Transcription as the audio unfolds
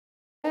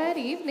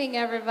evening,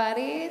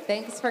 everybody.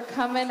 Thanks for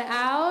coming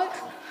out.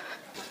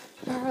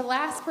 For our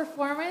last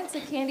performance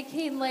at Candy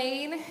Cane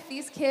Lane,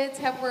 these kids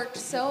have worked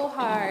so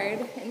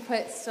hard and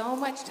put so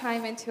much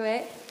time into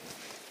it.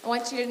 I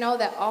want you to know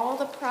that all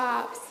the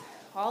props,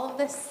 all of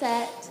the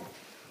set,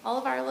 all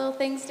of our little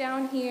things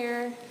down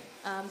here,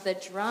 the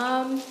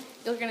drum,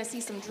 you're going to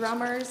see some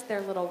drummers,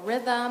 their little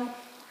rhythm,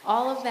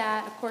 all of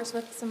that, of course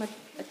with some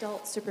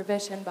adult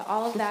supervision, but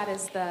all of that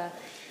is the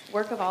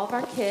work of all of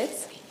our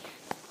kids.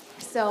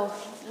 So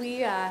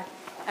we,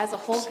 as a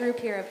whole group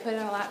here, have put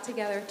in a lot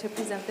together to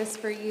present this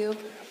for you,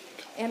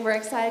 and we're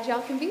excited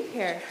y'all can be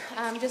here.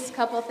 Just a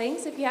couple of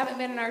things. If you haven't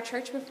been in our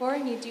church before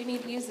and you do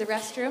need to use the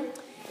restroom,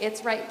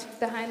 it's right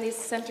behind the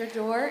center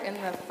door, and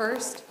the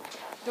first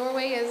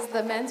doorway is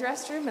the men's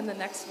restroom, and the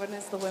next one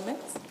is the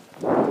women's.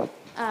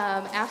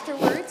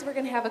 Afterwards, we're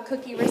going to have a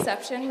cookie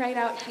reception right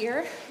out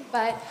here.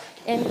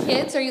 And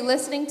kids, are you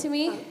listening to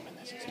me?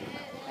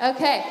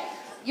 Okay.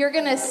 You're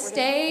going to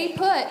stay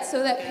put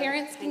so that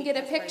parents can get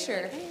a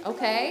picture,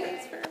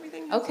 okay?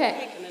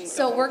 Okay,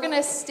 so we're going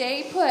to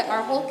stay put.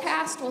 Our whole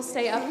cast will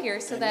stay up here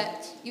so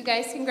that you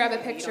guys can grab a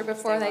picture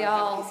before they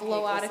all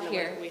blow out of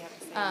here.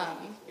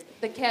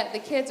 The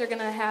kids are going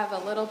to have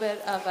a little bit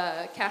of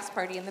a cast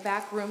party in the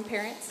back room,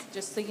 parents,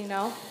 just so you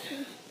know.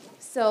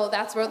 So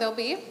that's where they'll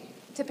be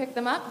to pick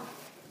them up.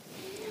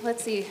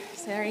 Let's see,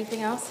 is there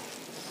anything else?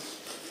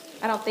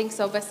 I don't think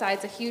so,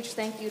 besides a huge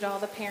thank you to all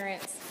the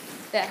parents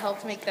that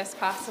helped make this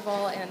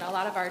possible, and a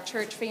lot of our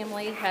church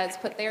family has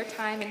put their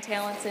time and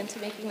talents into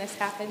making this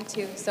happen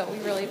too, so we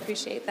really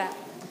appreciate that.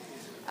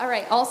 All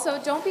right,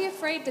 also, don't be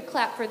afraid to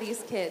clap for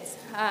these kids.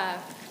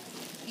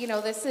 You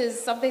know, this is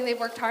something they've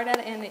worked hard at,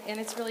 and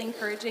it's really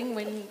encouraging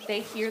when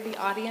they hear the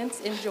audience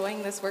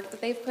enjoying this work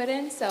that they've put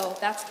in, so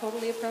that's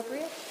totally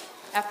appropriate.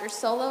 After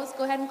solos,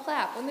 go ahead and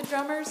clap. When the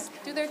drummers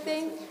do their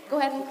thing, go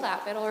ahead and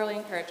clap. It'll really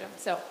encourage them.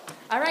 So,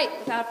 all right,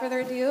 without further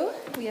ado,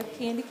 we have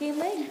Candy Cane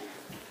Lane.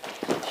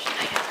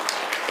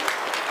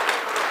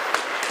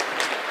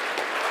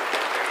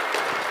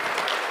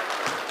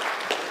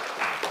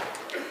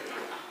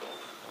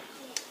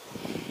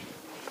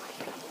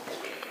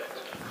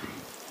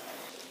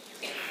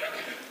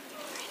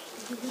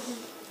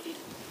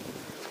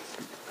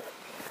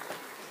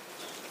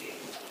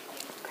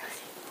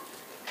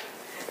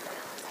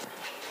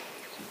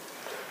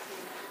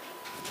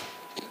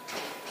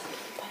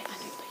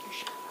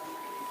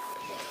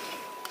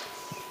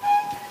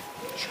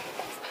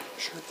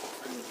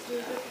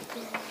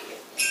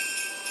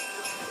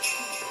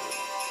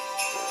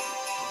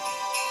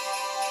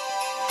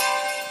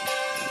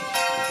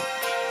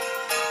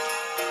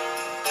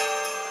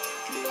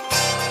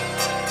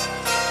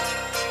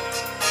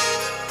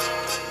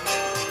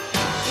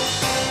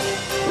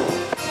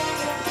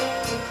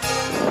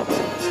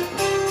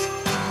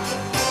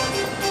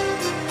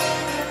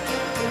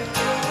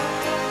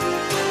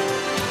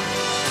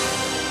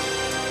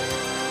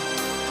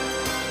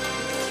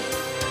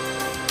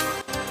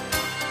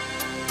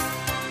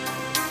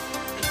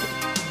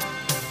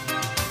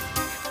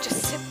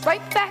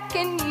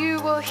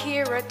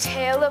 A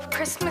tale of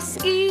Christmas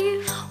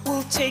Eve.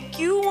 We'll take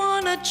you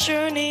on a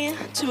journey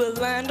to a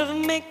land of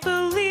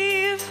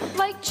make-believe.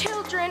 Like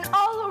children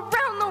all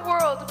around the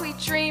world, we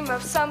dream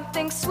of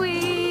something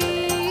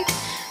sweet.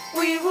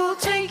 We will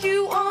take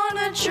you on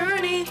a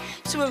journey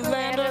to a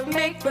land of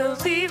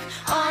make-believe.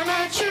 On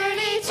a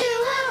journey to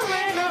a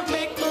land of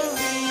make-believe.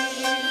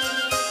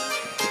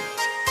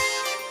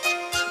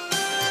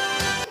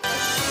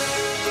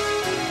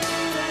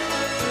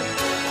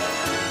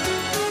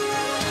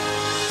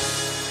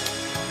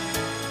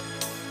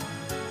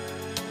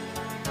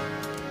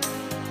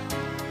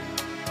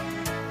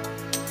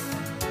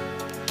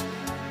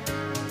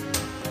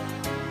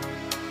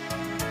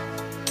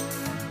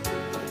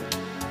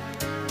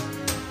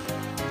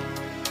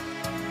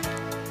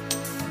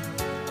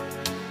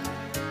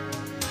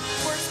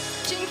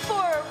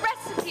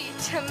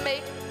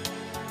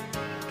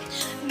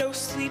 No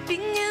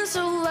sleeping is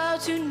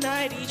allowed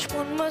tonight, each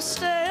one must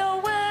stay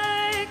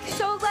awake.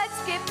 So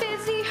let's get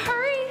busy,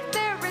 hurry,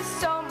 there is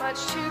so much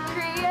to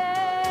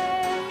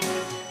create.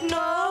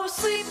 No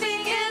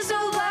sleeping is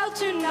allowed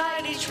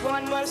tonight, each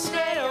one must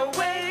stay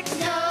awake.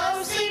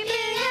 No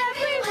sleeping,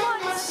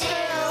 everyone must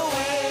stay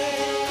awake.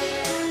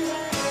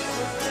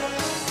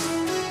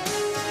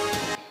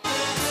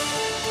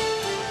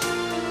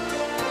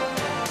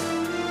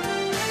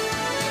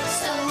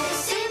 So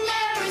listen,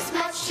 there is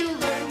much to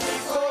learn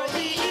before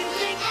the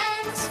evening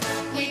ends.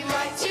 We'd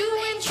like to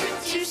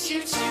introduce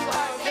you to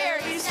our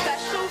very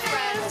special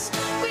friends.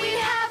 We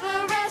have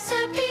a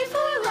recipe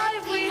for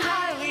life we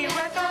highly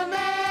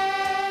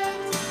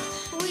recommend.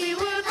 We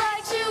would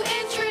like to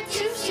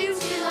introduce you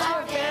to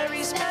our very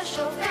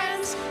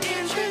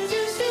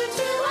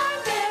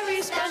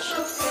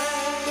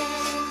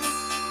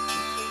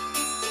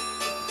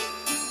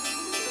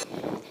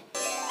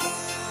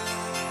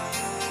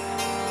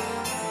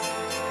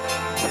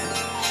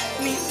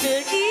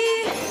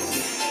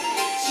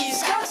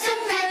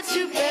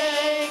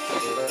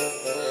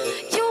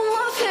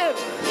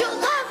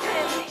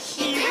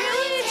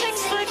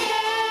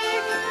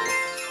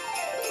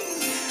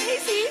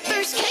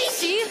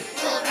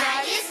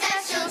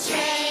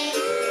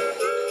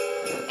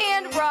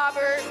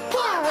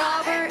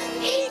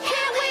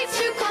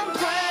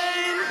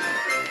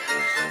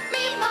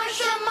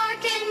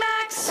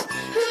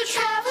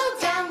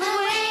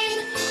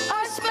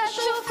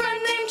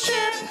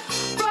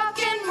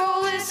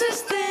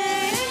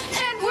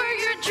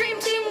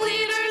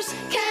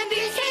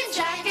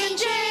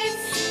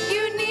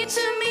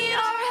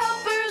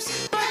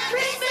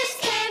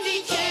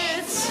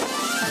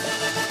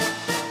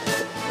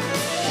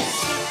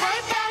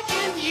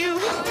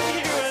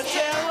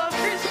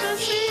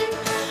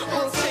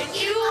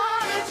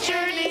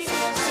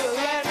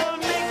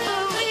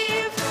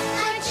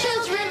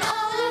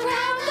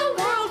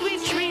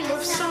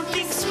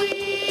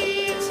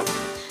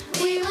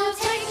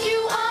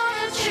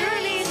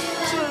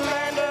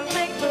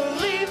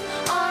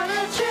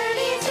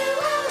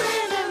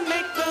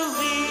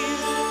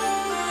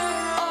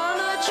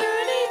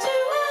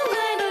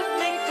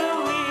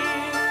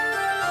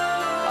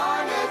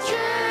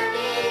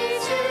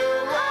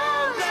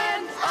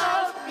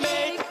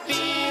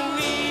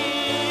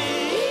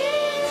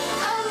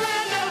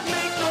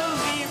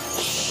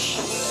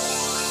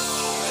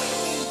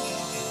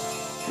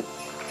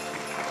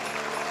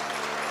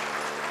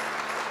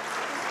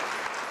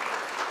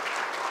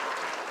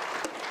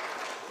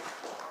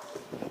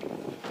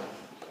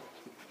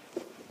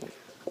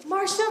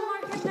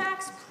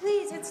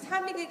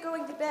time to get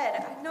going to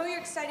bed. I know you're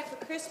excited for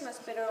Christmas,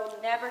 but it'll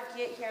never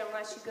get here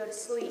unless you go to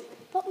sleep.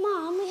 But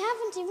Mom, we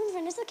haven't even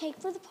finished the cake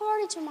for the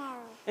party tomorrow.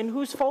 And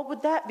whose fault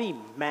would that be,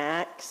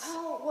 Max?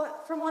 Oh,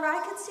 from what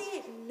I could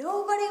see,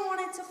 nobody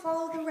wanted to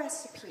follow the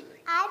recipe.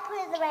 I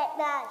put in the right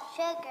amount of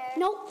sugar.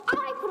 No,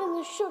 I put in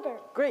the sugar.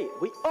 Great,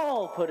 we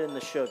all put in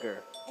the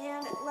sugar.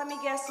 And let me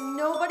guess,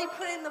 nobody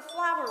put in the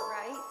flour,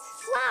 right?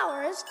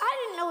 Flowers?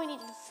 I didn't know we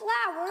needed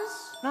flowers.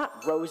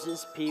 Not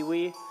roses,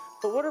 Pee-wee.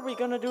 But what are we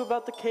gonna do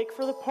about the cake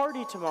for the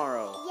party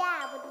tomorrow?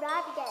 Yeah, when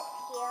Robbie gets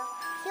here,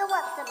 he'll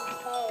want some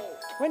cake.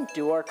 When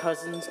do our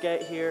cousins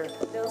get here?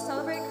 They'll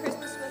celebrate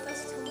Christmas with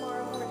us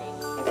tomorrow morning.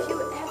 If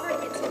you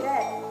ever get to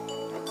bed,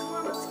 come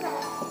on, let's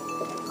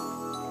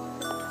go.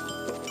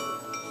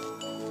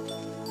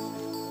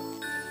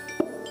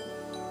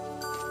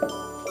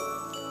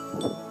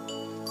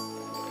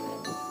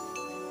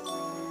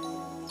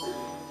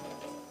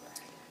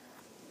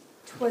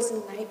 'Twas the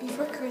night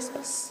before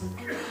Christmas,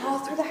 and all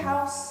through the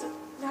house,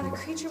 not a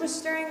creature was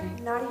stirring,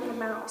 not even a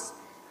mouse.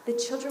 The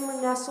children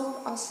were nestled,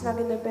 all snug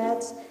in their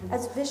beds,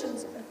 as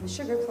visions of the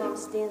sugar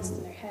plums danced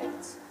in their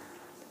heads.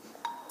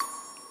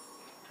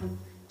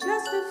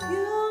 Just a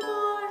few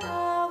more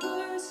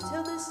hours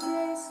till this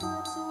day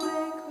slips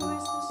away.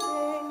 Christmas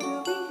Day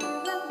will be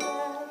here at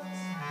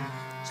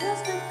last.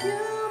 Just a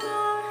few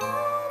more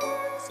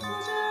hours.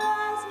 Close your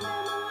eyes,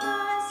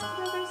 memorize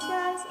silver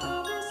skies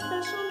on this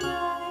special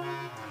night.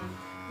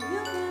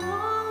 You can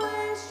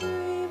always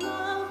dream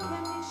of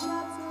candy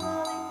shops,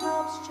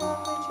 lollipops,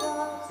 chocolate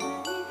drops,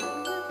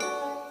 anything you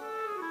like.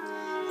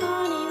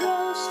 Honey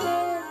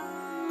roasted,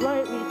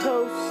 Lightly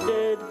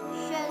toasted,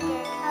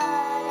 Sugar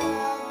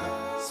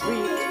coated.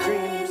 sweet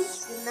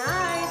dreams. good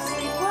night,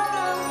 sleep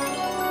well.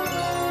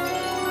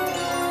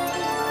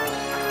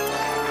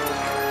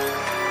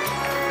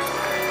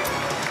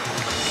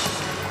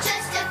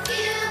 Just a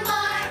few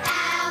more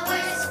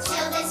hours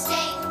till this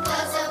day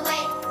goes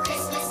away.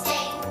 Christmas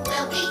Day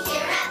will be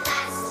here at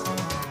last.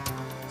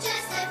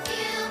 Just a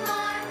few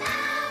more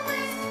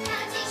hours,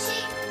 counting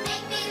sheep,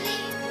 make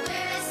believe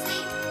we're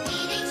asleep,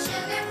 eating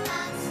sugar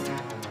plums.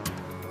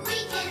 We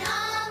can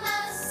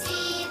almost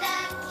see the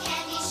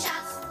candy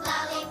shops,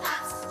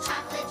 lollipops,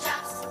 chocolate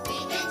drops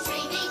we've been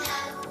dreaming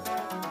of.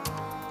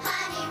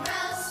 Honey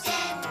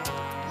roasted,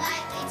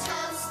 lightly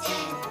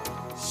toasted,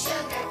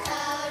 sugar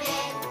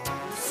coated,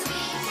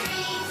 sweet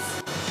dreams.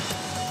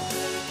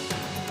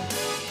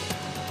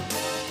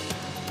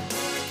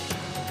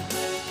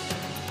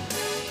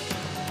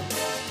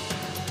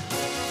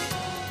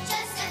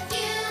 Just a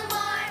few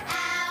more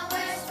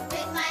hours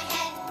with my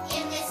head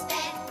in this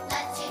bed,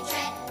 left to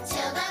dread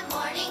till the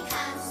morning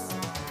comes.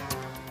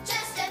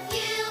 Just a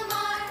few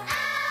more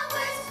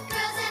hours,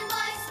 girls and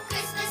boys,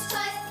 Christmas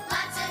toys,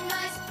 lots of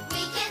noise,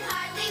 we can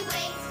hardly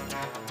wait.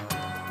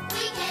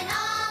 We can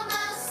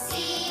almost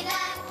see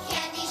the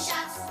candy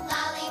shops,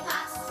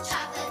 lollipops,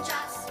 chocolate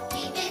drops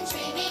we've been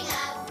dreaming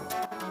of.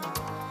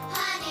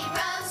 Honey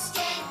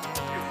roasted,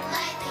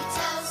 lightly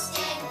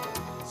toasted,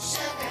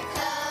 sugar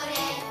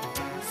coated,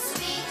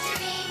 sweet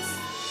dreams.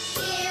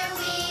 Here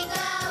we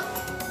go,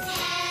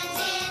 hand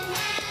in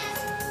hand,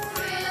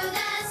 through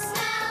the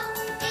snow,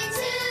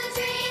 into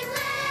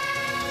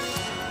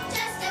dreamland.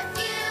 Just a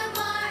few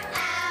more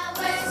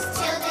hours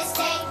till this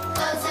day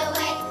goes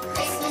away.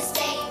 Christmas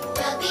Day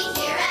will be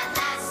here at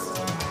last.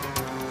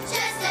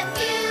 Just a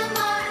few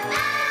more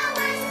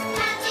hours,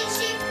 counting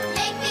sheep,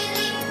 make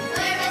believe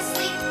we're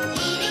asleep,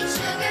 eating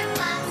sugar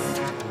plums.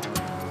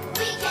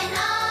 We can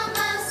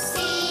almost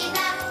see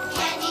the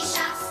candy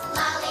shops,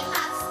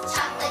 lollipops,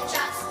 chocolate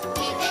drops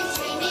we've been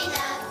dreaming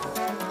of.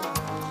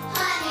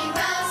 Honey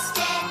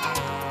roasted,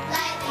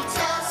 lightly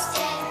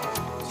toasted,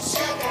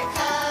 sugar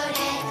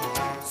coated,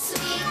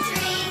 sweet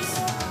dreams.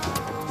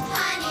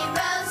 Honey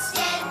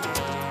roasted,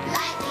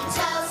 lightly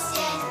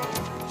toasted,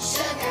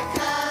 sugar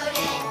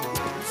coated,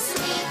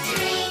 sweet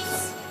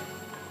dreams.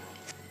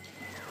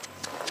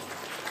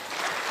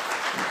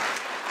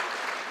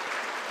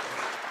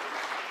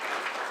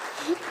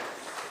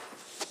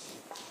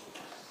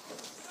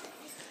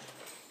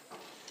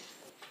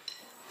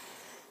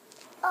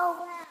 Oh,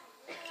 wow.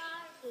 Where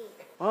are we?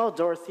 Well,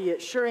 Dorothy,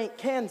 it sure ain't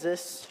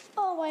Kansas.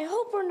 Oh, I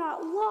hope we're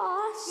not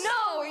lost.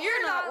 No,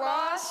 you're not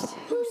lost.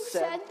 Who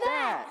said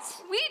that?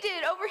 We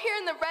did over here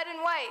in the red and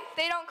white.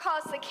 They don't call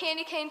us the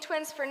Candy Cane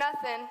Twins for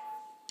nothing.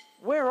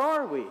 Where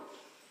are we?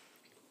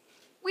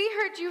 We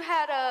heard you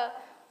had a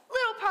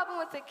little problem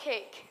with the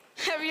cake.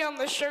 Heavy on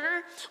the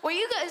sugar? What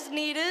you guys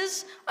need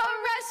is A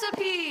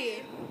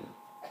recipe!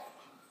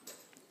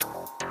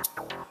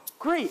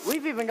 Great,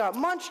 we've even got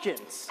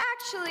munchkins.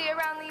 Actually,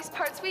 around these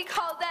parts, we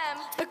call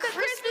them the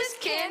Christmas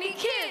Candy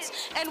Kids,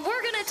 and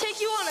we're gonna take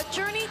you on a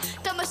journey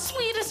down the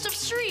sweetest of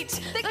streets,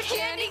 the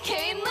Candy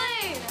Cane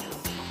Lane.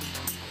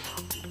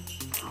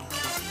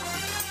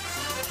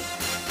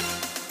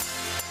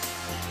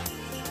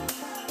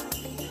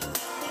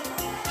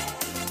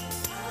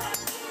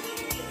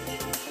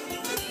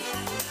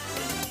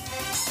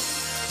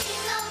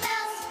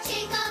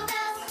 Jingle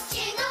bells,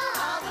 jingle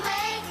all the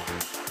way.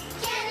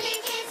 Candy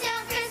canes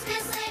down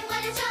Christmas Lane,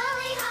 what a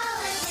jolly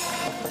holiday.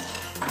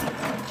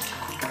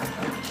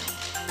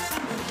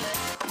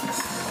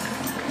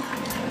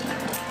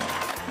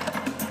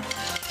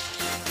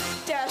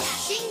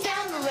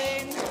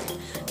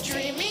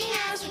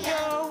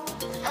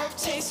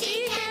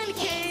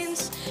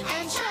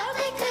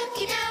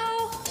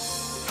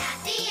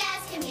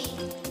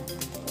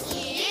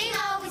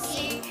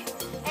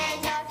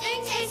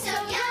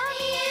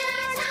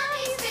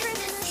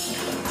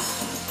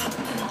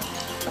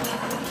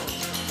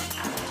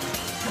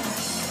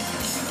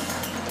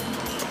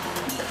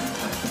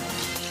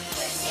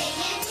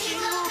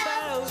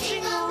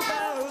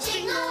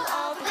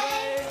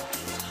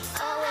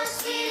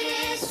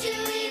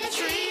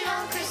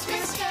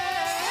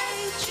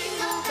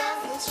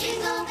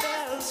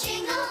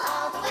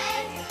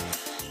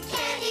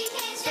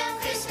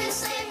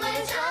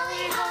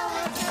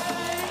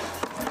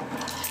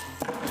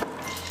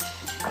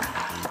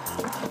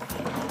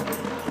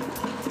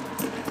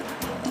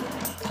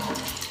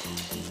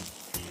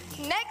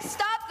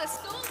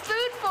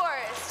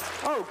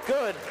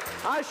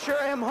 I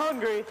sure am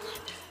hungry.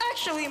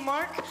 Actually,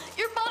 Mark,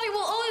 your body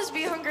will always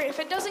be hungry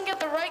if it doesn't get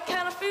the right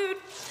kind of food.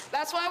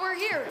 That's why we're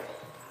here.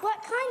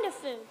 What kind of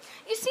food?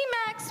 You see,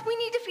 Max, we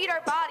need to feed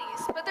our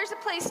bodies, but there's a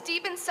place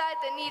deep inside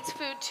that needs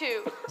food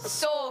too.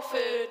 Soul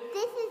food.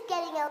 This is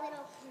getting a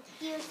little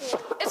confusing.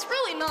 It's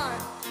really not.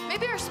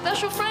 Maybe our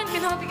special friend can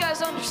help you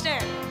guys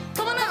understand.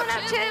 Come on out,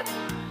 Chip.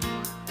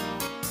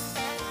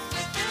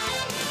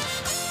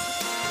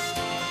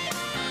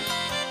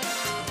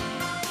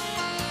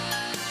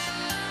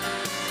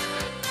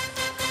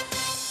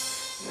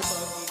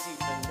 Monkeys eat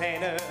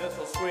bananas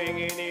while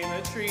swinging in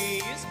the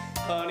trees.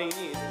 Honey is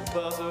the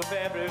buzz of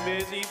every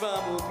busy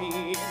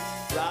bumblebee.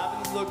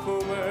 Robins look for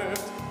worms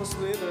while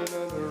slithering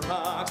under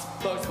rocks.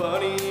 Bugs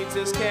Bunny eats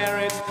his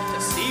carrots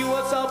to see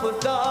what's up with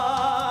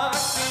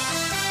dogs.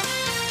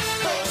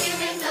 But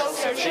humans go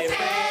searching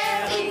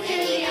fair, we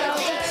can eat all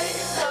day.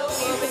 Though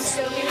we can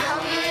still be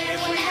hungry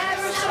if we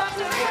never stop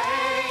to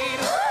rain.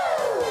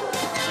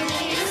 We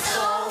need a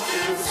soul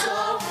food,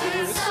 soul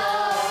food,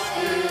 soul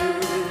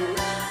food.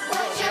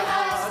 What your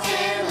heart's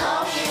been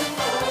longing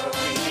for.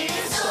 We need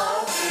a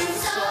soul food,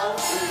 soul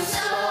food,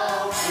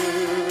 soul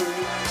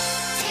food.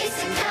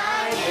 Taste and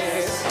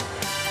kindness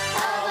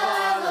of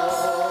our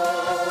Lord.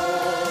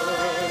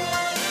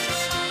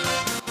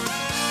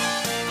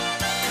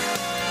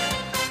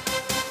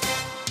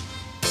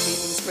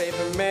 Demons crave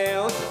for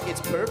milk,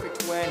 it's perfect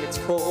when it's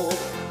cold.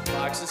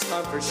 Foxes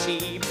hunt for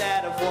sheep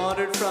that have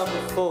wandered from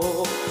the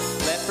fold.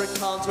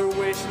 Leprechauns are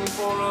wishing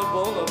for a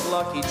bowl of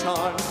Lucky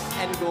Charms.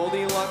 And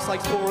Goldilocks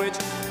likes porridge,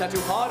 not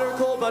too hot or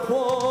cold but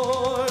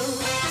warm.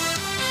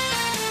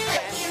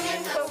 But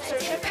humans go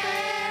searching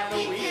fair,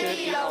 we could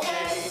eat all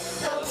day.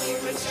 Though we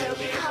would still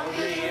be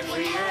hungry if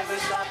we ever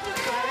stopped to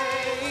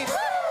pray.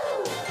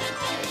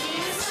 We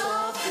need a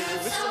soul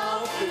food,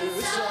 soul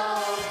food,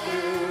 soul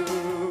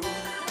food.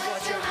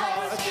 What your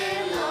heart's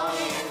been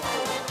longing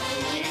for. We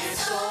need a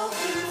soul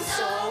food,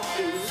 soul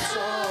food,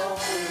 soul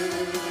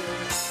food.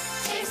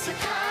 Taste the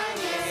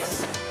kindness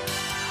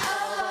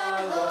of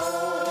our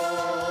Lord.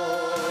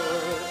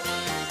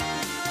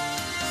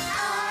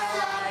 I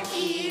like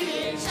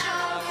eating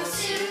chocolate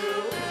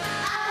soup.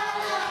 I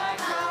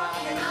like rock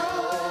and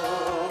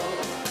roll.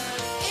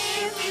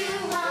 If you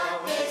want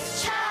this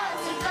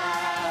child's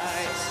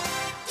advice,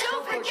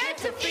 don't forget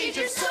to feed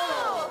your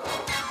soul.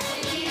 We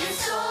need a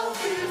soul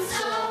food,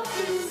 soul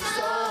food,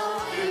 soul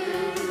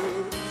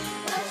food.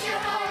 What your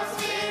heart's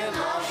been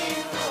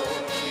longing for.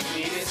 We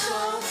need a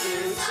soul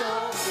food,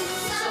 soul food,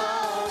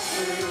 soul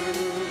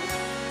food.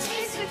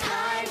 Taste the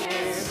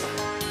kindness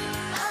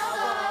of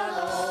our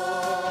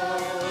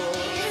Lord.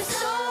 We need a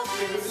soul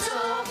food,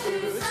 soul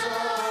food,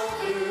 soul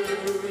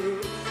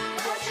food.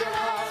 What your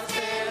heart's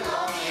been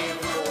longing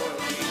for.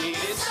 We need a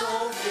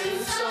soul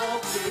food, soul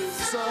food,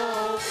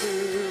 soul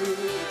food.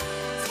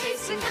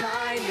 Taste the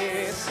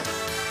kindness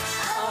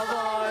of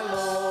our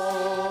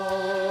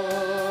Lord.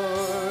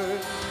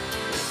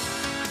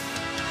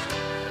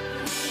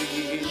 We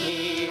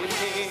need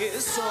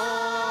his soul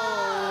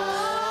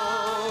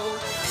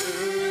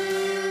food.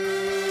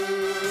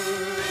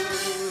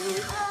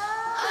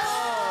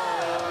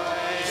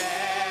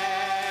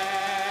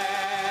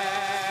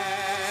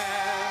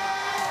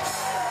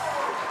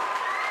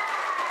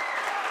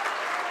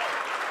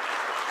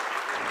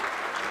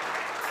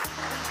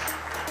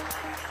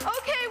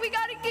 Oh, Okay, we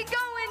gotta get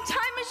going.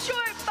 Time is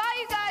short. Bye,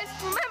 you guys.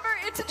 Remember,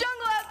 it's a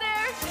jungle out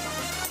there.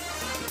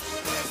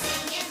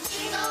 Singing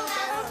jingle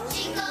bells,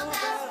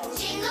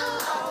 jingle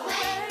all the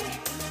way.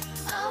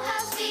 Oh,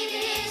 how sweet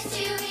it is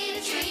to eat a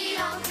treat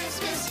on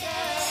Christmas Day.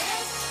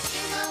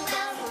 Jingle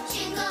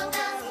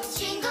bells,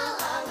 jingle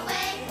all the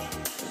way.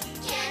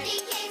 Candy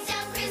canes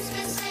down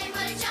Christmas Day,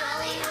 what a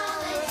jolly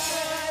holiday.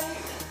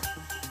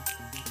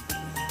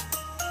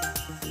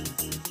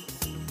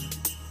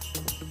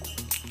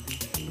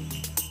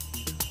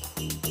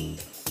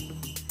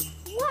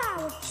 Wow,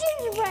 a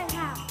gingerbread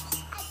house.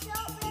 I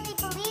don't really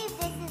believe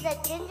this is a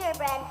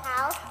gingerbread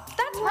house.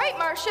 That's right,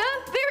 Marsha.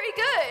 Very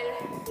good.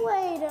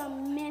 Wait a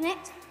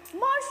minute.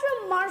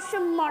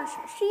 Marsha.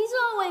 She's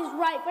always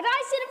right, but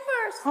I said it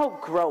first. Oh,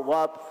 grow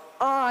up.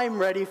 I'm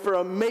ready for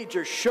a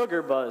major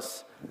sugar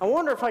buzz. I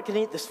wonder if I can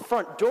eat this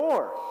front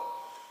door.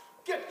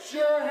 Get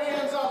your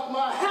hands off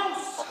my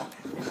house!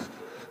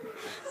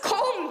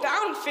 Calm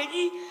down,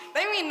 Figgy.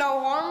 They mean no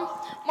harm.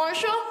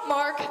 Marsha,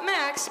 Mark,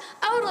 Max,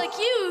 I would like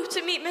you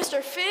to meet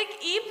Mr. Fig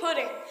E.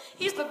 Pudding.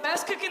 He's the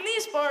best cook in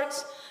these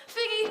parts.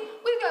 Figgy,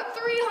 we've got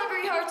 3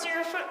 hungry hearts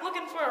here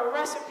looking for a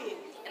recipe,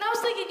 and I was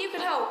thinking you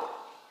could help.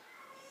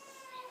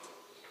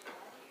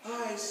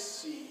 I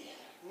see.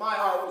 My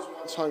heart was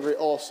once hungry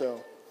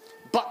also,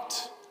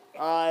 but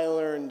I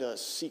learned a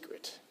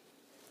secret.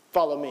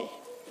 Follow me.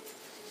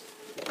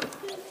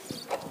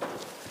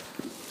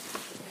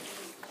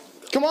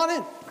 Come on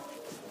in.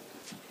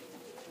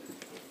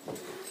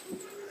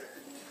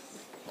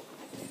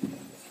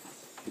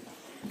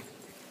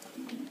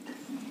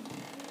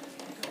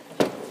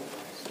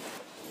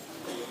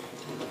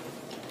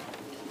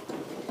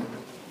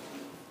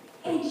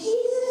 And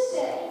Jesus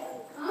said,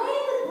 I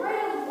am the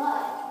bread of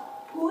life.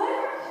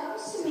 Whoever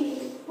comes to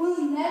me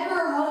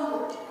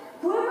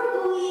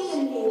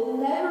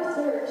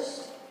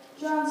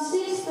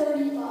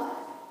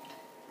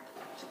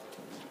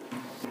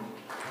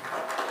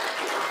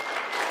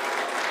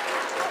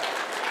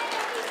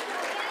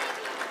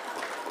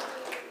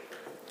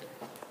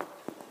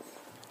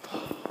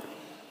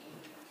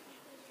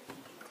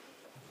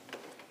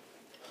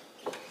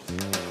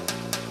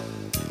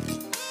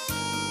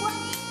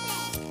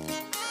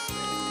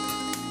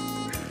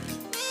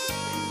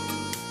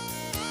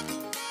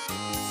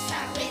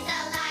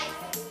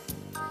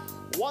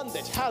one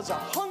that has a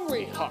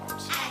hungry heart.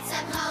 Add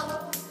some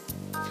hope,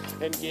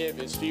 And give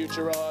his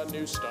future a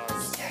new start.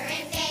 stir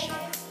in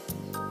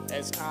faith,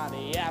 As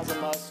tiny as a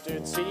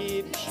mustard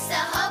seed. mix the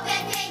hope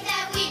and faith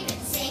that we've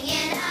been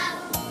singing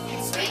of,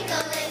 and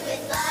sprinkle it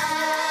with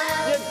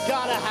love. You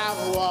gotta have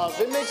love.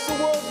 It makes the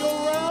world go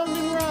round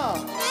and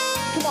round.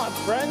 Come on,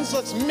 friends,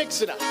 let's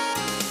mix it up.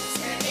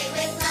 Serve it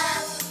with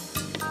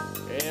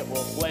love, It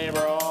will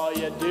flavor all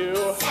you do.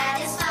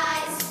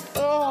 satisfies,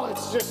 Oh,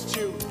 it's just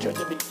too good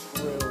to be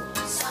true.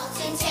 salt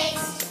and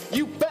taste,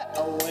 You bet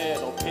a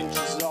little pinch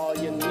is all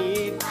you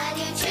need. a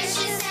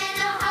nutritious and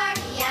a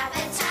hearty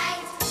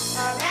appetite,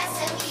 a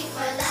recipe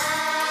for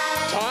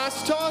life. Toss,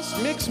 toss,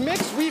 mix, mix.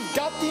 We've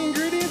got the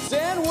ingredients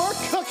and we're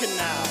cooking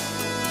now.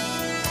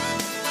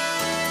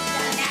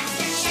 The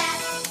master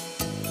chef,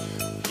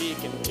 He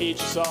can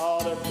teach us all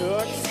to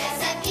cook. his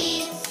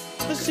recipes,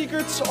 The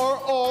secrets are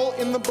all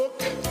in the book.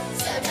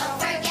 so don't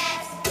forget,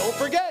 Don't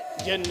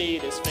forget, you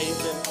need his faith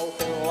and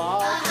open a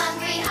love.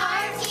 hungry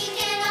heart he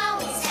can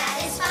always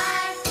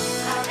satisfy,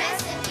 a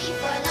recipe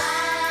for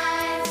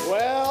life.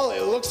 Well,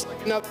 it looks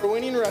like another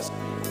winning recipe.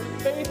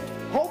 Faith,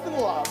 hope, and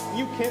love.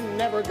 You can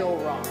never go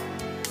wrong.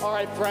 All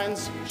right,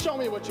 friends, show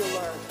me what you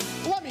learned.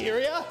 Let me hear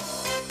ya.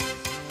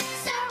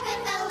 Start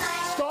with the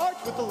light, Start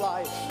with the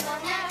life.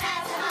 one that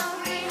has a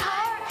hungry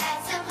heart,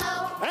 add some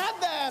hope. Add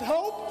that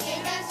hope.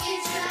 Give us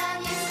future a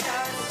new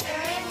start,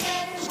 stir and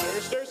faith, Stir,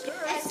 stir,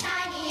 stir. as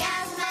tiny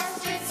as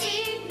mustard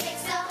seed. Mix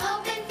the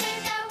hope and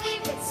faith that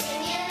we've been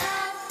singing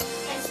of,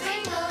 and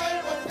sprinkle it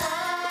with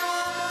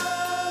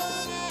love.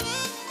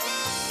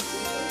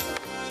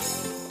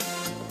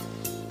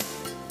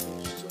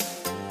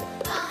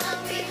 A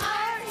hungry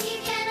heart he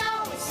can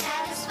always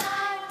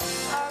satisfy,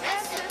 a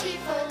recipe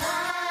for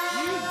life.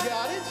 You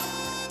got it.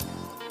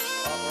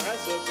 A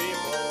recipe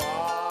for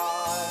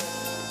life.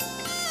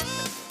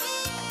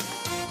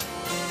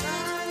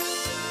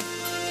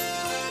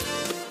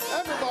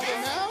 Everybody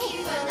now.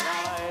 Recipe for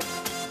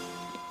life.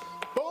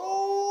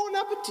 Bon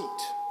appetit.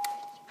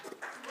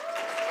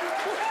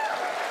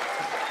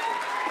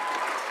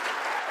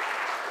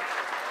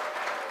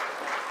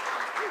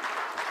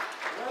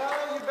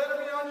 Well, you better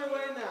be on your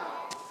way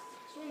now.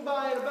 Swing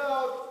by in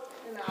about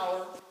an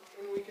hour,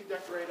 and we can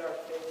decorate our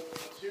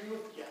cake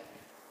together.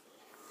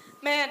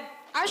 Man,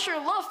 I sure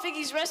love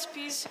Figgy's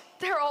recipes.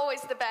 They're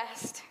always the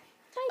best.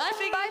 Bye,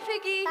 Figgy. Bye,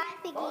 Figgy. Bye,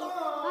 Piggy.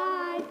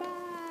 Bye, bye,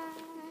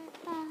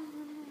 bye.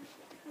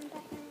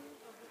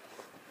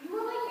 You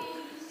were like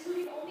babies who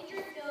could only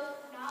drink milk,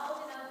 not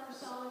old enough for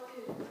solid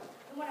food.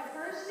 And when a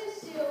person is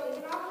still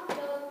living off of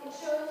milk, it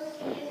shows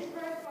he isn't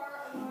very far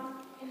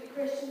along in the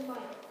Christian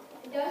life.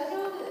 It doesn't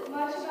know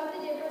much about the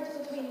difference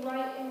between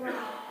right and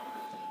wrong.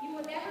 You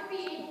will never be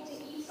able to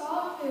eat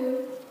solid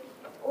food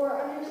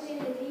or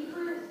understand the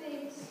deeper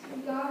things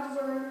in God's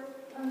Word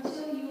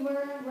until you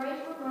learn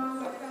right from wrong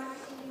by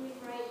practicing doing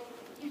right.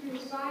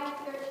 Hebrews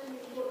 5:13 and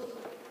 14.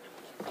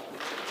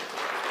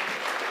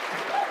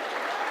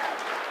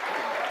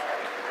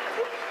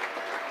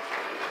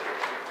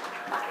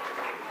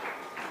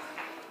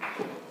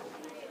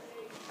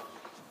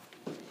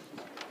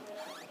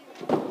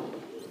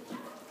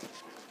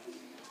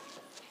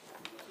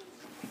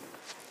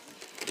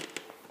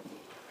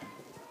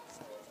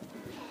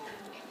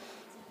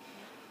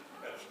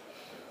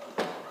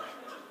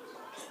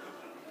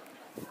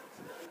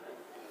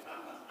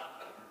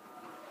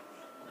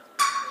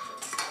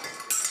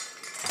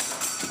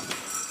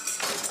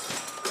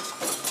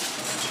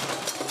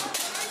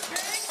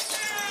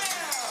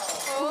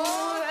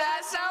 Oh,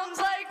 that sounds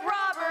like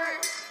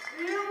Robert.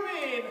 You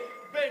mean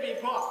baby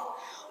pop?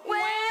 Well,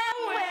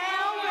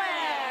 well,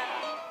 well.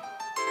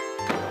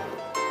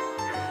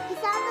 He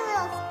sounds a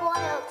little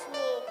spoiled to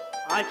me.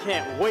 I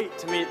can't wait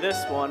to meet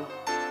this one.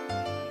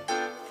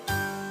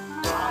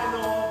 I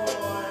know,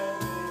 boy,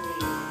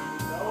 baby, you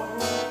know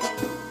it.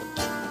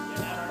 You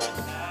never can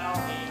tell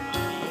me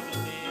the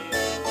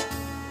deal.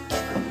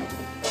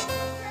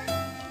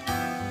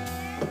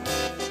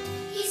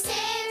 He's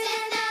saved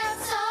and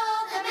that's all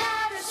that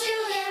matters to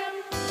him.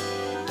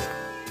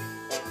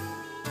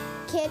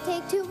 Can't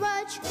take too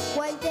much.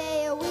 One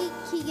day a week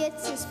he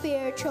gets a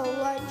spiritual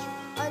lunch.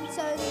 On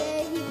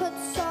Sunday he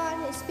puts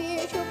on his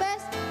spiritual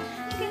best.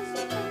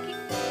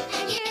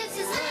 And gives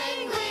his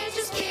language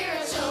a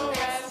spiritual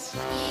rest.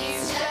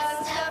 He's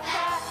just a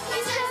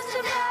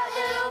fat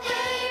little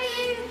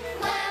baby.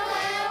 Well,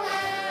 well,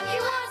 well, he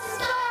wants to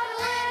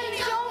startle and he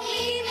don't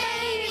mean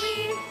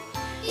maybe.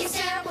 He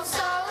samples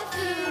solid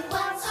food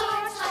once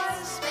or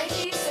twice, but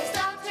he says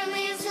Dr.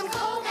 leaves him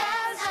cold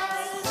as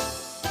ice.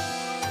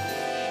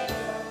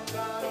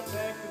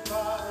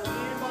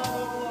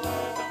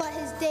 But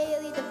his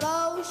daily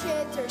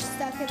devotions are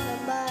stuck in the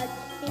mud.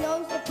 He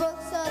knows the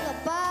books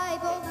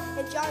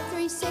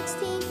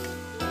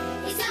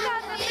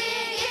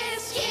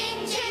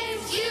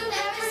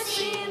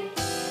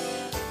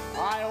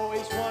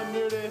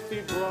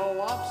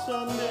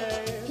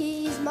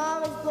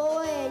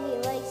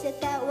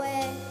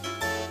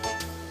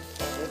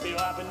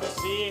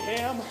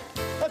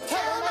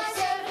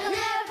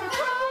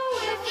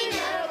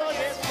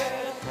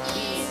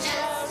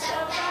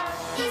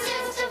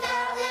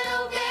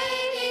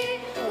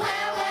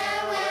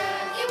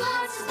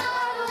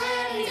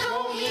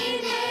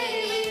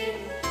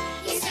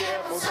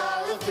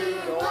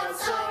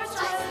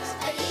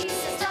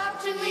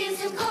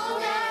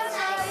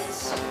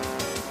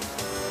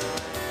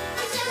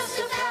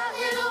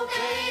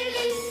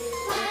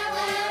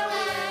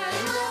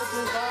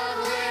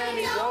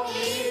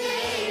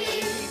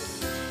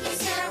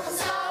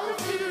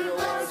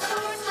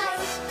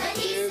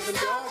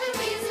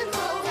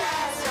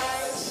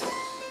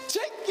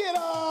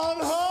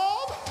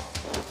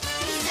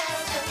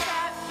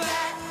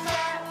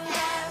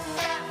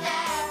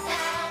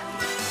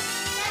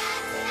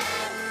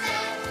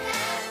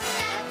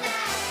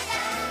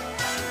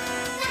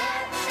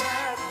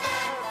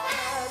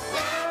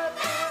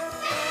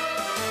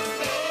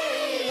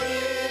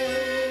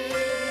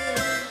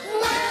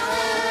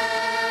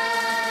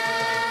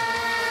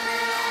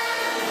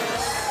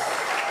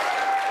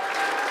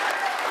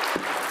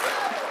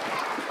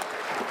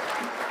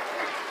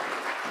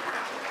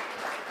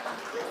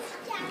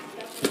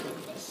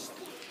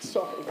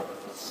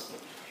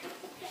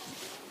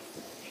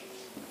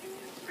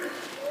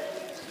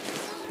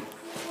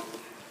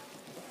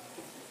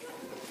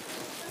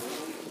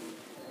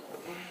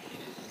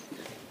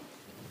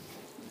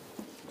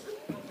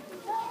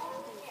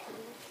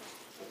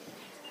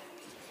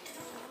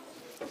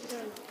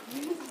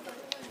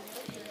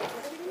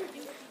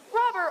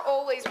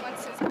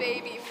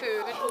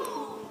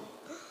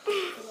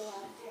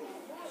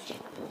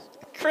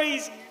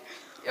crazy.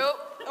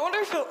 Yup. I wonder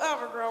if he'll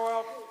ever grow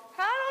up.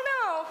 I don't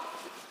know.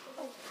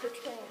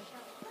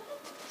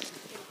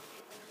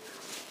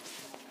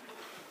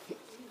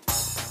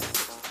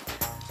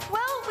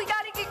 Well, we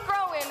gotta get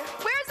growing.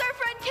 Where's our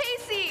friend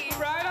Casey?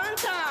 Right on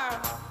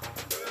time.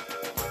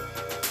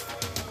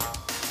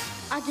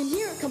 I can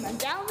hear it coming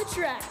down the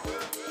track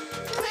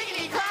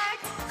Clickety-clack,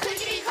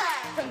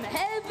 clickety-clack. from the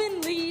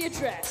heavenly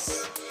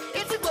address.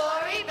 It's a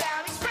glory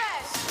bound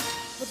express.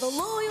 With a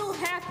loyal,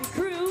 happy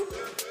crew,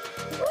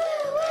 Woo,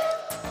 woo,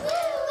 woo,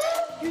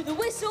 woo. hear the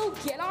whistle,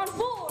 get on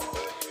board.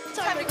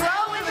 Time to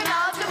grow in the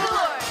knowledge of the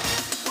Lord.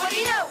 What do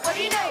you know? What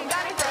do you know? You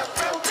gotta grow,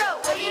 grow, grow.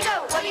 What do you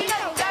know? What do you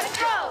know? You gotta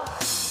grow.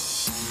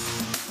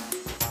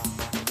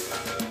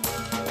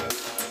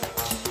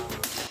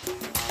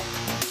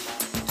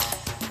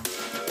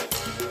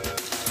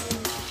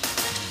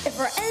 If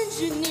our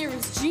engineer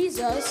is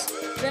Jesus,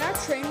 then our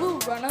train will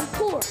run on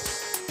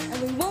course.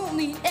 And we won't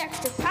need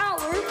extra power.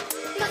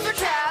 Cause we're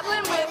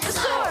traveling with the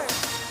sword.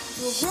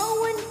 We're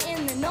growing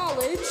in the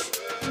knowledge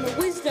and the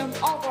wisdom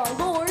of our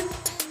Lord.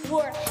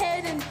 We're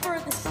heading for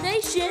the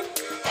station.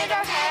 And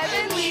our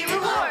heavenly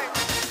reward.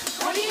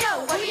 What do you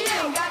know? What do you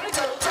know? You gotta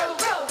grow, grow,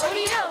 grow. What do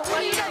you know? What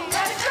do you know? You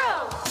gotta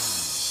grow.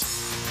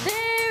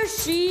 There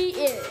she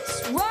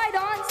is, right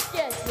on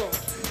schedule.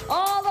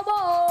 All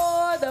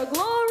aboard the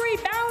Glory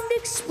Bound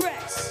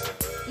Express.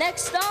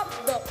 Next stop,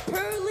 the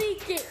pearly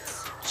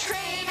gates.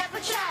 Train up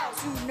a child.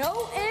 To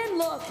know and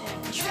love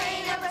him.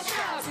 Train up a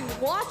child.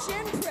 To watch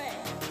and pray.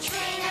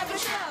 Train up a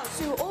child.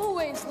 To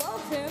always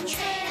love him.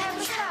 Train up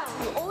a child.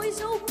 To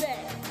always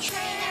obey.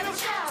 Train up a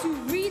child. To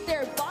read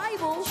their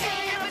Bible.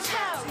 Train up a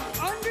child.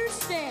 To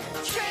understand.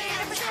 Train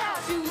up a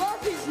child. To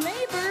love his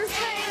neighbor.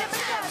 Train up a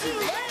child. To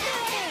lend a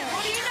hand.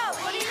 What do you know?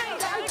 What do you know? You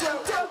gotta grow,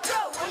 grow,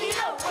 grow. What do you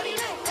know? What do you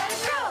know? You gotta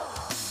grow.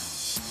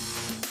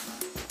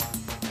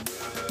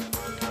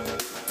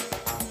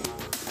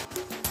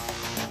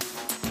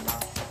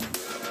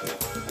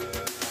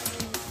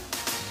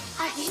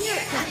 I can hear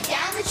it coming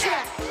down the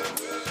track.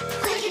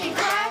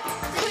 Clickety-clack,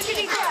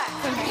 clickety-clack.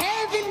 From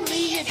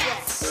heavenly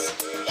address.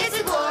 It's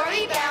a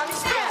glory bound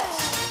express.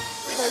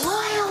 With a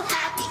loyal,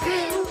 happy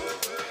crew.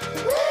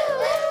 Woo,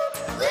 woo,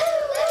 woo,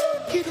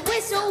 woo. Hear the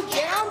whistle,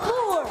 get on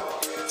board.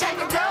 Time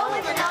to grow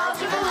in the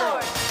knowledge of the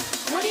Lord.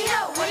 What do you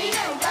know? What do you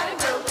know? You gotta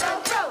grow,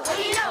 grow, grow. What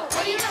do you know?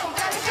 What do you know? You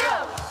gotta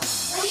grow.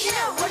 What do you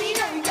know? What do you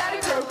know? You gotta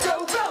grow, grow,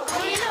 grow.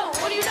 What do you know?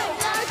 What do you know?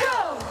 You gotta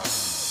grow.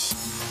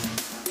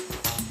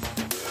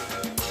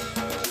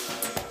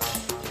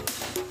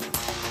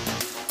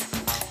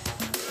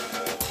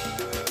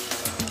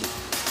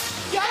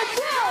 Gotta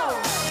grow!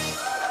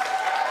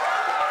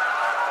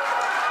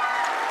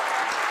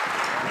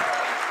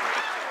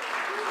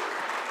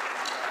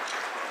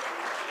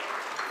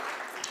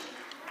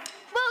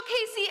 Well,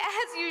 Casey,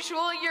 as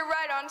usual, you're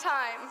right on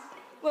time.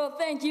 Well,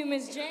 thank you,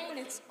 Miss Jane.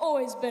 It's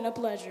always been a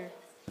pleasure.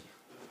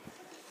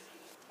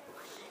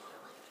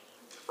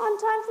 On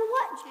time for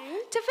what, Jane?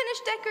 To finish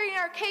decorating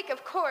our cake,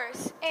 of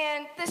course,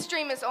 and this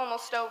dream is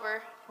almost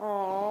over.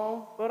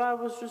 Oh, but I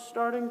was just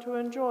starting to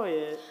enjoy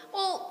it.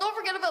 Well, don't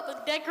forget about the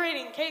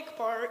decorating cake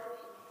part.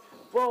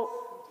 Well,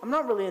 I'm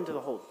not really into the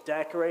whole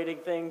decorating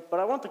thing, but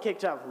I want the cake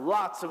to have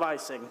lots of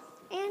icing.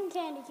 And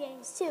candy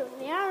canes, too,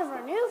 in the honor of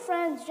our new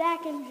friends,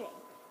 Jack and Jane.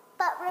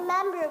 But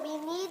remember, we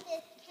need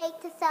this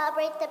cake to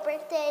celebrate the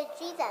birthday of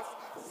Jesus.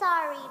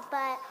 Sorry,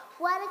 but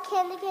what do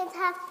candy canes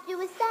have to do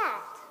with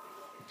that?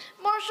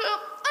 Marsha,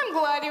 I'm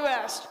glad you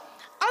asked.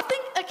 I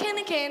think a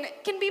candy cane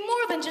can be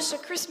more than just a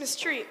Christmas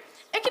treat.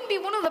 It can be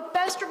one of the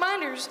best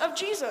reminders of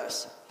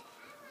Jesus.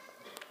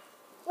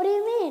 What do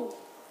you mean?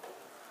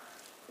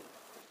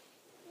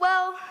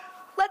 Well,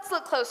 let's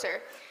look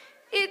closer.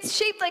 It's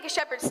shaped like a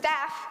shepherd's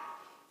staff.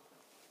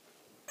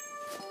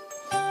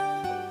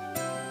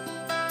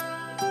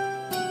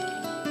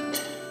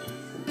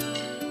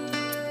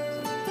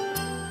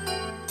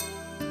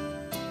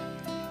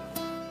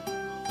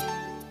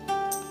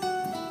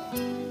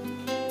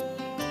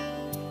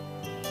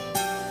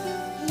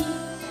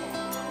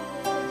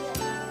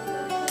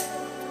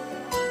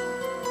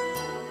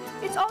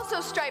 It's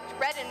also striped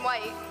red and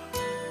white.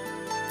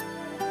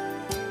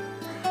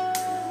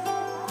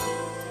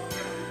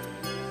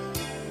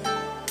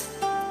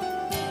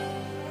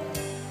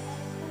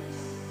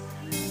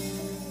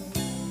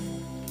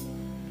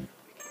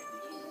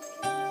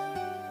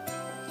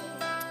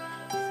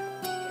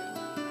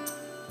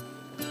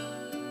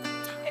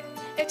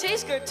 It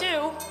tastes good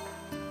too.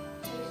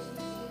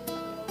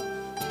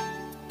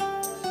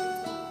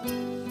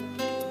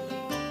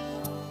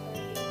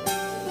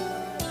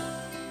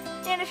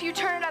 And if you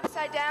turn it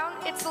upside down,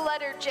 it's the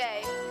letter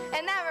J.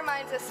 And that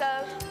reminds us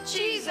of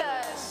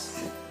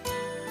Jesus.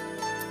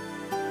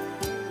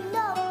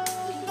 No,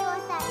 you should go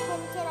with that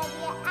candy cane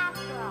idea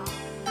after all.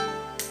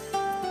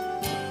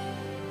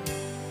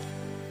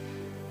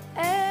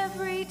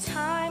 Every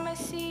time I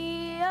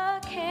see a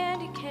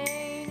candy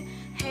cane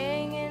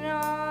hanging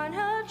on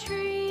a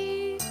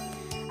tree,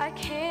 I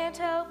can't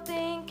help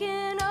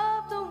thinking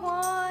of the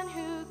one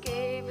who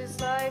gave his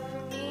life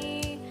for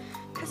me.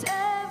 'Cause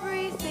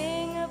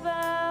everything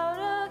about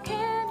a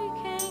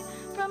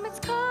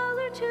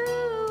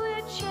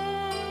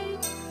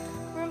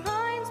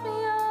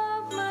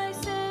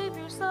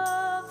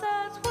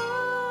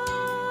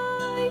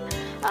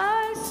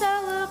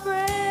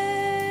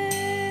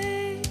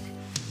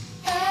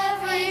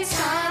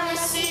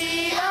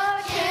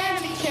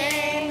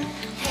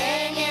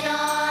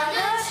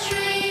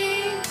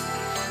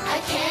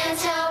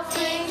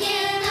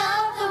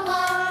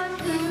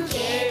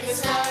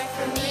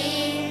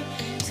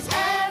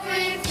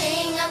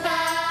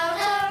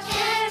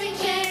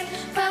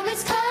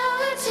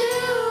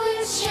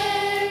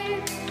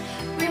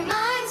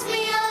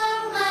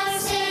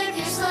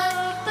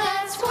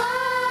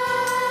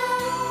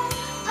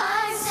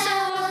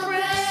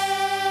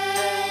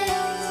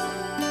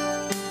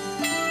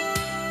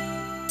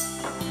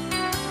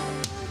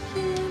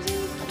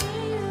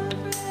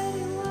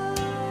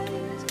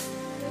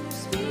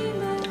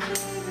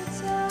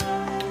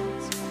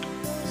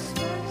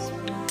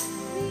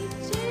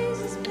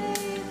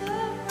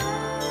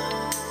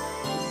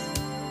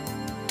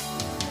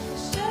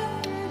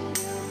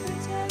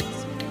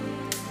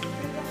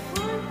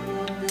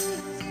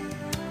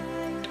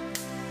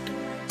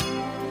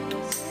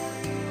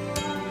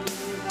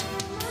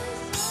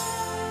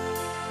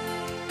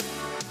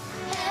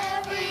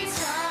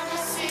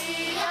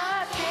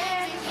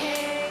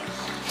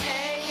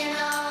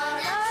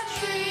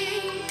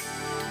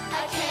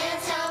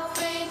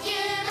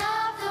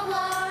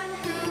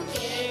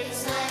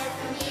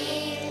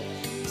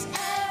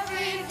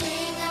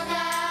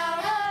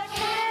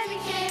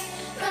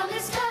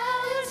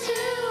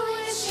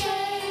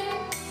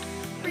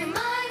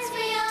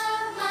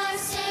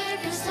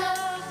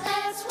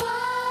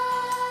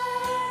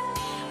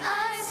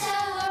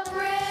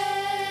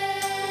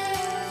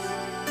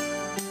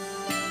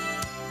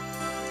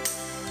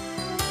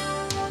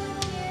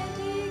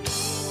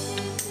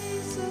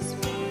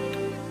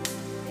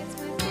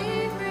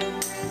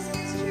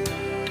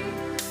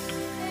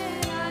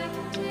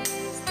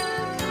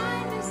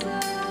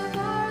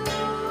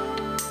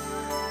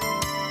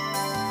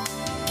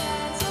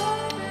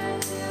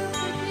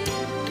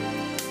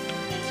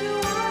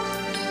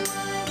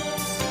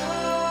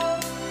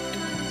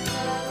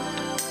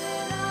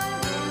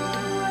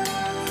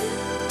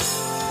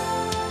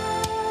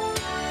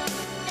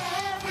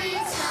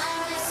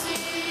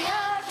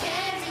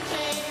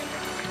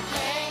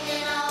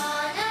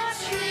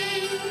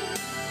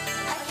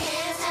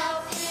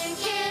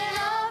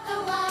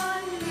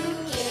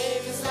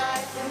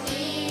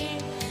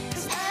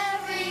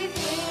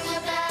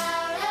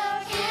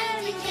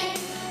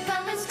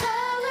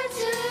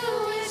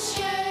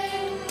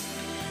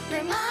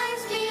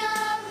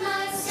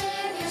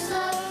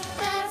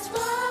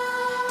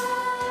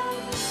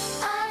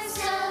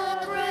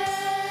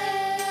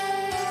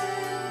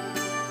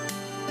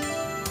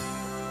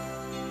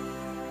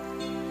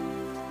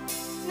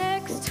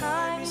Next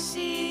time you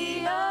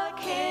see a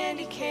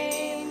candy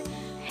cane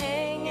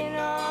hanging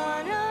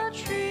on a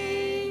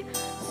tree,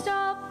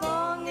 stop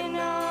long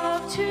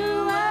enough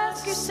to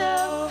ask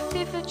yourself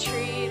if a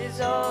treat is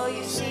all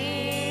you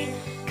see.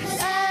 'Cause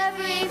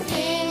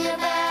everything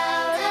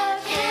about a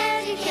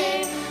candy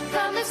cane,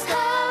 from its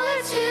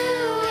color to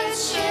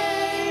its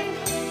shape,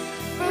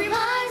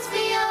 reminds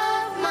me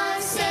of my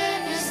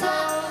Savior's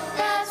love.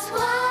 That's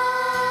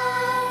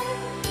why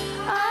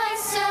I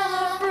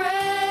celebrate,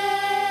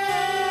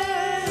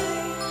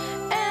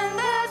 And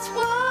that's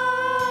why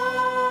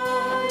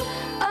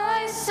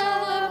I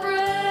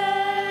celebrate.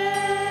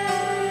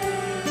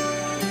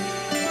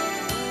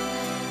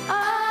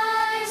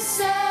 I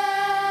celebrate.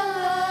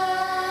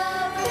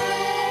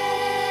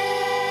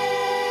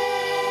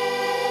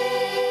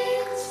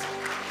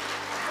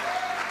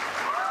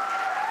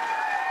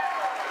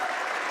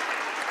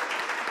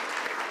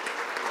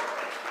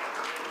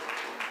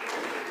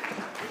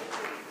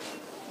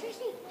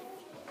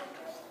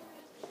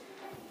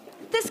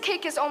 This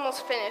cake is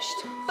almost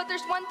finished, but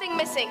there's one thing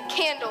missing: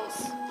 candles.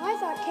 I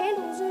thought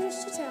candles were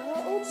just to tell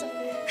how old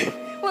something is.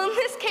 Well, in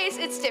this case,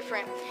 it's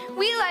different.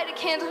 We light a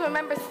candle to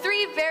remember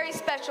three very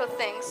special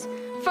things.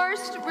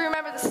 First, we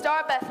remember the Star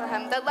of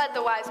Bethlehem that led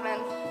the wise men.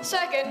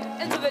 Second,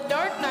 into the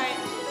dark night,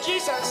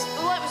 Jesus,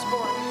 the light was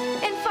born.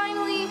 And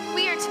finally,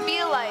 we are to be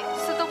a light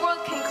so the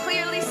world can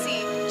clearly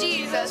see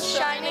Jesus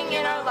shining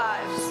in our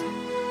lives.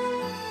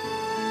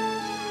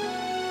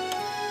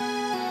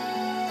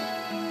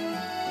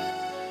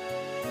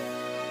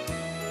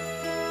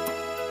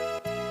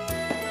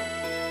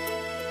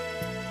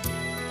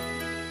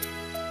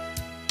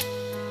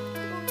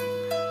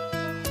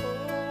 The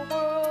whole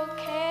world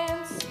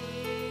can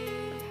see,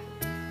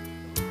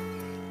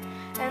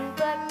 and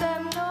let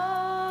them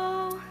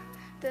know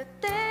that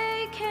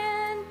they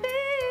can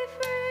be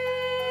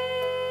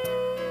free.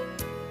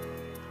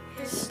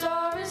 His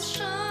star is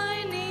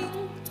shining,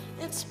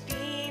 its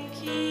beam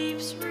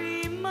keeps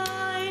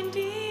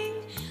reminding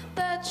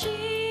that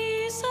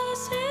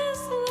Jesus is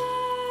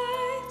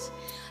light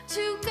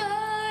to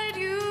guide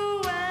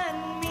you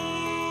and me.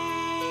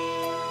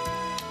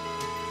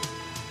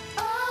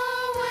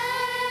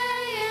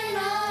 Away in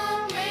a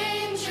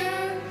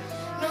manger,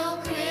 no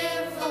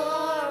crib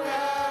for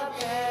a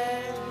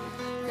bed,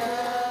 the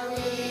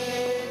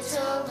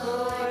little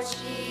Lord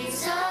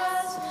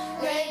Jesus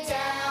laid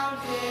down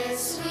his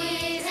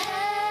sweet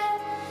head.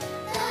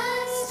 The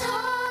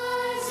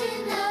stars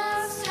in the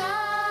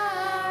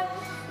sky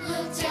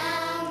looked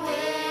down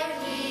where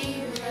he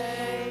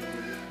lay.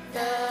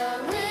 The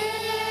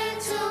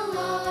little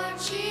Lord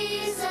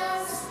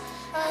Jesus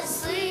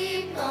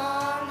asleep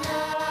on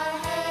the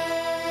hay.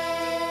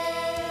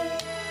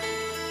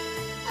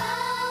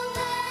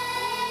 Away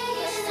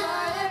is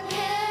not a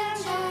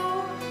candle,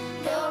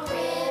 no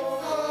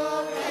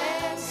ripple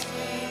can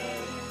sting.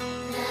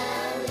 The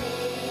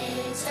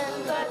little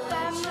Lord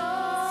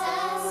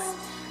Jesus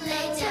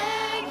lay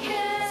down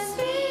his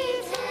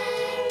sweet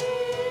head.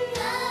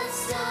 The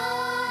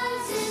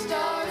stars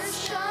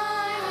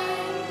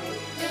shining,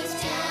 looked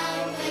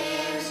down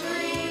his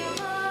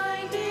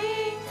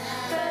reminding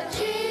that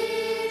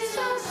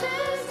Jesus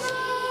is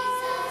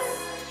light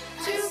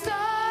to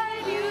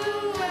guide you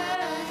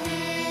and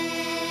me.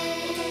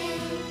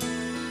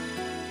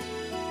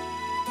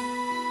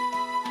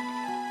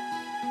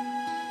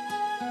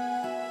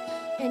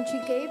 And she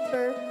gave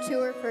birth to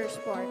her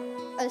firstborn,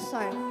 a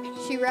son.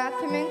 She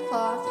wrapped him in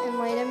cloth and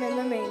laid him in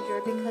the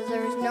manger because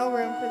there was no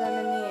room for them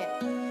in the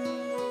inn.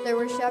 There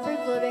were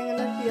shepherds living in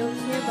the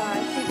fields nearby,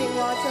 keeping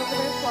watch over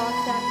their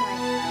flocks at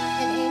night.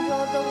 An angel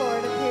of the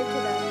Lord appeared to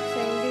them,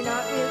 saying, "Do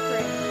not be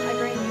afraid. I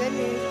bring good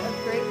news of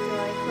great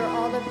joy for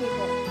all the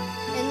people.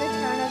 In the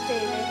town of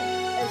David,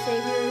 a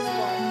Savior is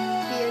born.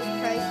 He is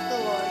Christ the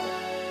Lord."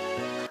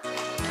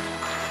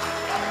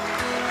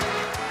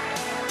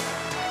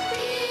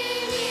 Be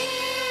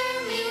near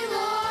me,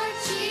 Lord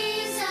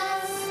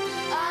Jesus.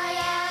 I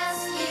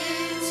ask you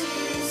to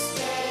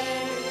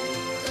stay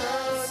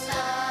close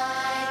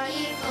by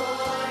me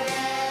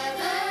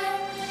forever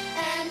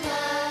and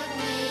love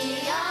me,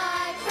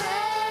 I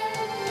pray.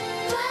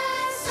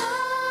 Bless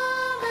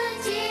all the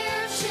dear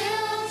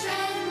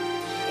children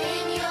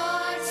in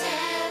your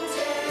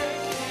tender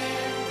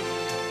care,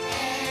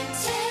 and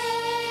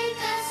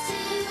take us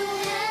to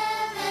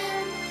heaven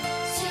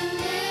to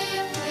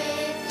live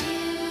with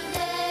you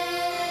there.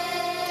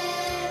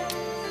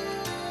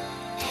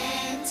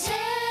 And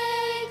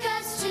take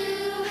us to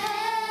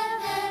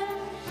heaven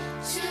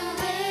to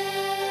live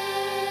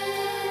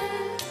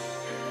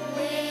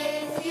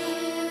with you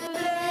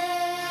there.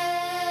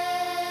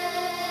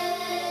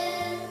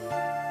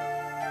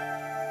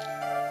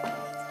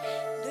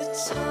 The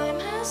time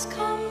has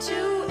come to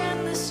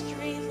end this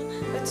dream.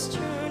 Let's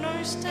turn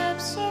our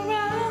steps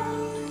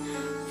around.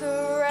 The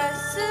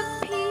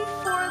recipe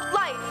for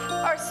life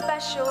our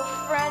special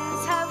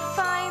friends have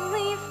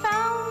finally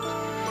found.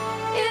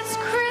 It's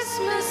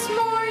Christmas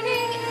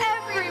morning,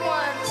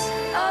 everyone's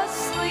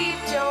asleep,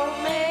 don't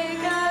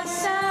make a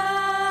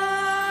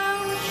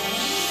sound.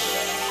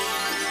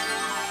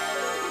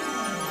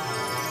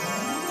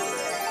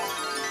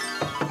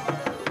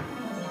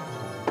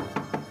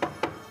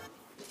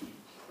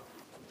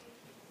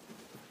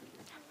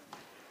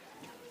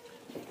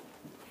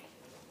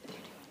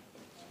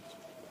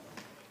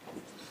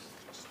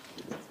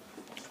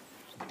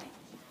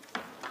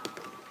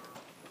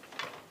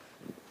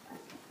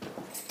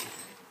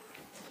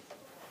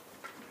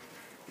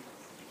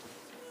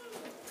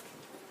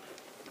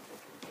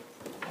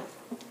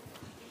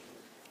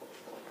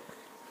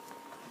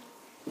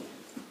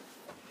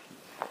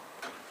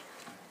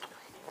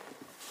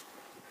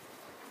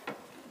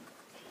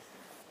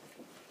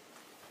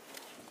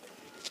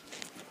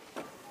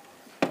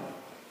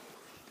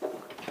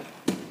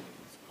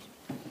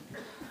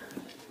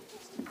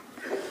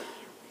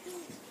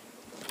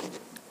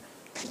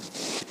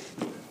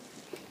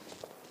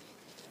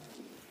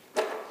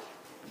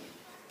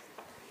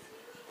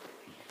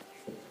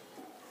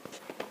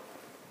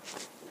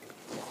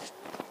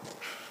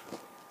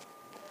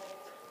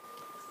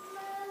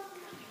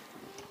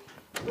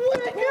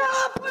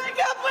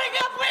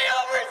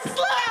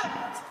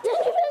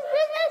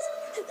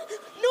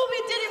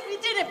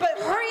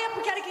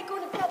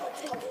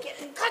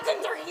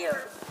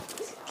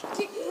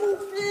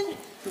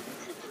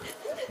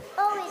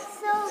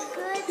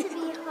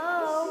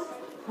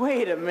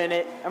 Wait a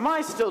minute. Am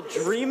I still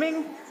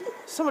dreaming?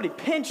 Somebody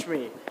pinch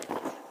me.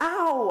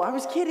 Ow, I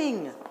was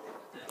kidding.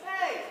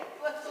 Hey,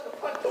 let's look the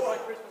front door on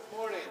Christmas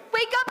morning.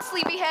 Wake up,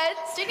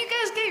 sleepyheads. Didn't you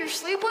guys get your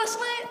sleep last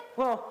night?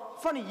 Well,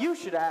 funny you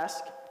should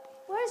ask.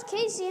 Where's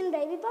Casey and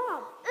baby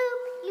Bob?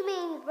 Oop, you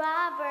mean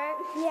Robert.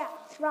 Yeah,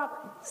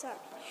 Robert, sorry.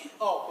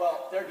 Oh,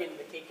 well, they're getting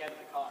the cake out of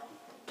the car.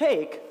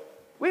 Cake?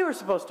 We were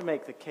supposed to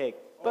make the cake,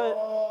 but...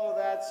 Oh,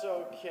 that's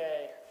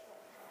okay.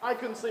 I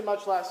couldn't sleep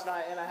much last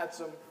night, and I had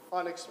some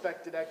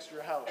unexpected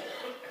extra help.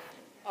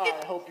 I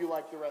hope you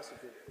like the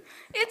recipe.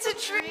 It's a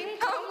dream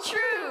come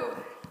true.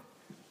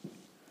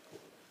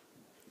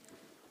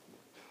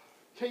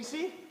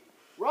 Casey,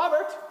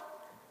 Robert,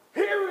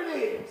 here it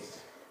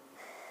is.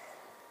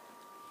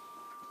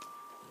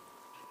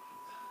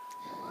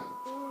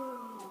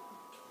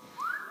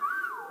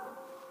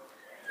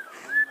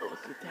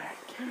 Look at that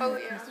cake. Oh,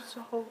 yeah. It's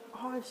so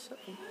awesome.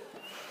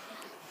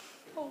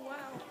 Oh, wow.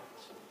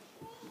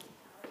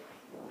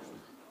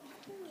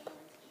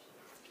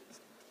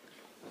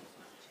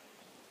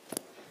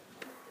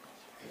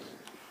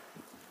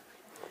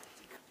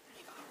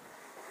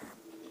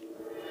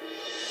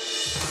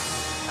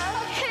 A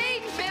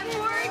cake been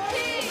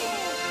working.